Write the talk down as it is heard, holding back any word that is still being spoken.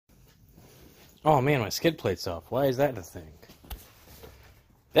Oh man, my skid plate's off. Why is that a thing?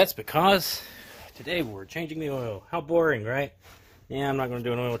 That's because today we're changing the oil. How boring, right? Yeah, I'm not going to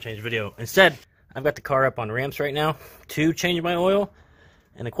do an oil change video. Instead, I've got the car up on ramps right now to change my oil.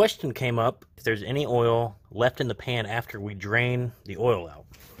 And the question came up if there's any oil left in the pan after we drain the oil out.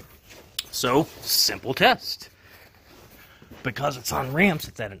 So, simple test. Because it's on ramps,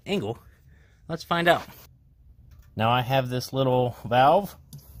 it's at an angle. Let's find out. Now I have this little valve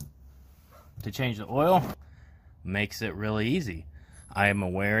to change the oil. Makes it really easy. I am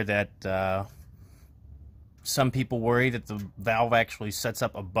aware that some people worry that the valve actually sets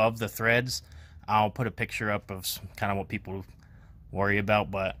up above the threads. I'll put a picture up of kind of what people worry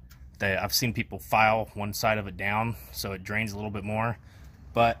about, but I've seen people file one side of it down so it drains a little bit more.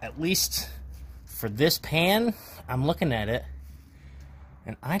 But at least for this pan, I'm looking at it,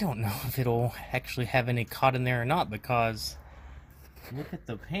 and I don't know if it'll actually have any caught in there or not, because look at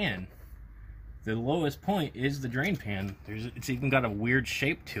the pan. The lowest point is the drain pan. It's even got a weird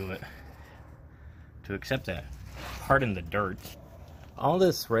shape to it to accept that. Pardon the dirt. All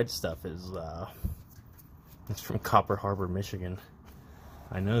this red stuff is it's from Copper Harbor, Michigan.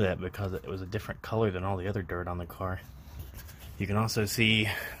 I know that because it was a different color than all the other dirt on the car. You can also see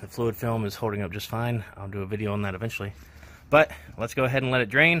the fluid film is holding up just fine. I'll do a video on that eventually. But let's go ahead and let it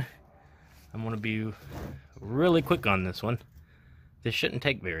drain. I'm going to be really quick on this one. This shouldn't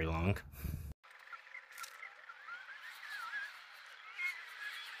take very long.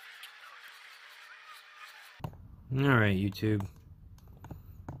 Alright, YouTube.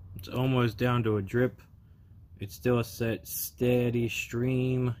 It's almost down to a drip. It's still a steady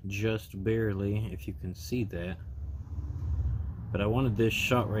stream, just barely, if you can see that. But I wanted this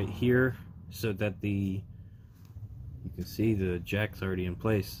shot right here so that you can see the jack's already in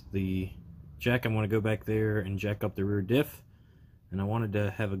place. The jack, I'm going to go back there and jack up the rear diff. And I wanted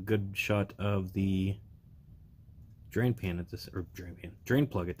to have a good shot of the drain pan at this, or drain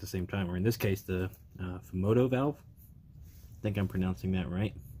plug at the same time, or in this case the Fumoto valve. I think I'm pronouncing that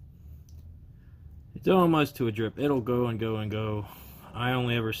right. It's almost to a drip. It'll go and go and go. I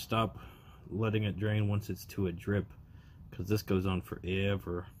only ever stop letting it drain once it's to a drip, because this goes on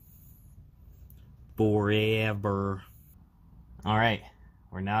forever. Forever. Alright,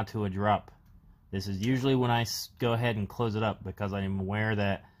 we're now to a drop. This is usually when I go ahead and close it up, because I am aware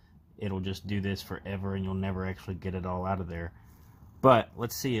that it'll just do this forever and you'll never actually get it all out of there. But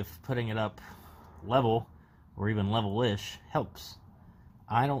let's see if putting it up level, or even level-ish, helps.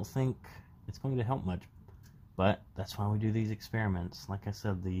 I don't think it's going to help much, but that's why we do these experiments. Like I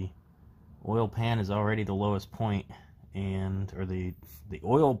said, the oil pan is already the lowest point, or the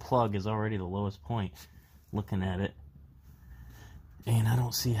oil plug is already the lowest point, looking at it, and I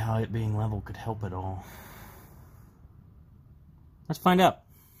don't see how it being level could help at all. Let's find out.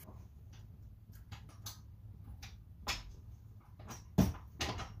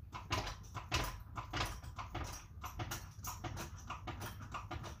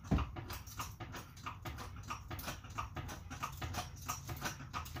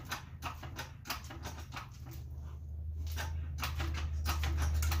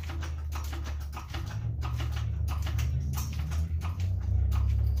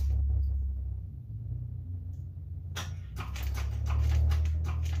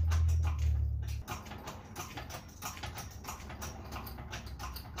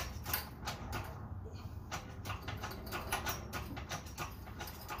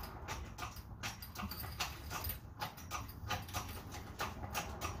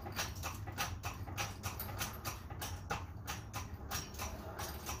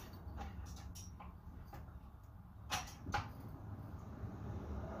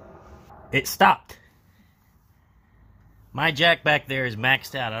 It stopped. My jack back there is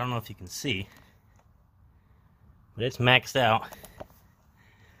maxed out. I don't know if you can see, but it's maxed out,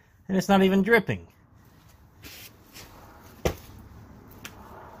 and it's not even dripping.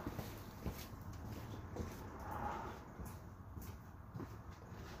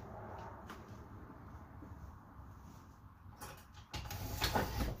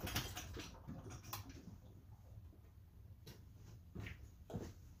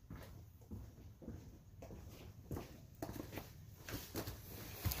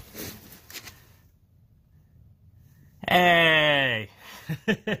 Hey!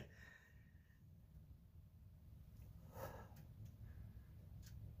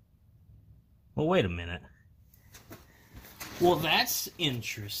 Well, wait a minute. Well, that's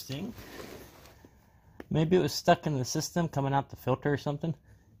interesting. Maybe it was stuck in the system coming out the filter or something.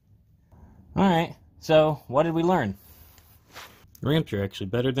 Alright, so what did we learn? Ramps are actually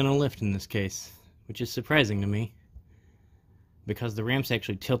better than a lift in this case, which is surprising to me, because the ramps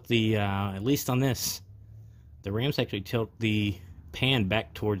actually tilt the, at least on this, the ramps actually tilt the pan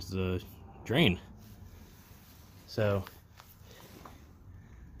back towards the drain. So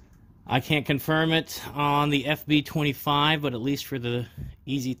I can't confirm it on the FB25, but at least for the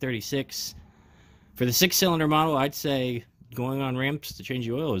EZ36, for the 6-cylinder model, I'd say going on ramps to change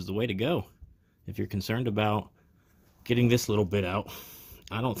the oil is the way to go. If you're concerned about getting this little bit out,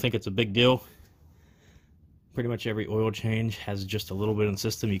 I don't think it's a big deal. Pretty much every oil change has just a little bit in the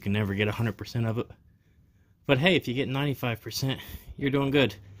system. You can never get 100% of it. But hey, if you get 95%, you're doing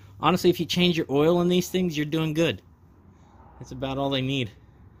good. Honestly, if you change your oil in these things, you're doing good. That's about all they need.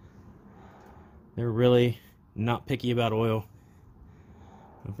 They're really not picky about oil.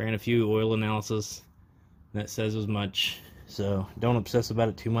 I've ran a few oil analysis that says as much. So don't obsess about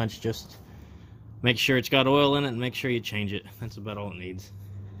it too much. Just make sure it's got oil in it and make sure you change it. That's about all it needs.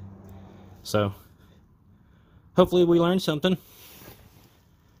 So hopefully we learned something.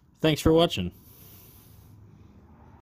 Thanks for watching.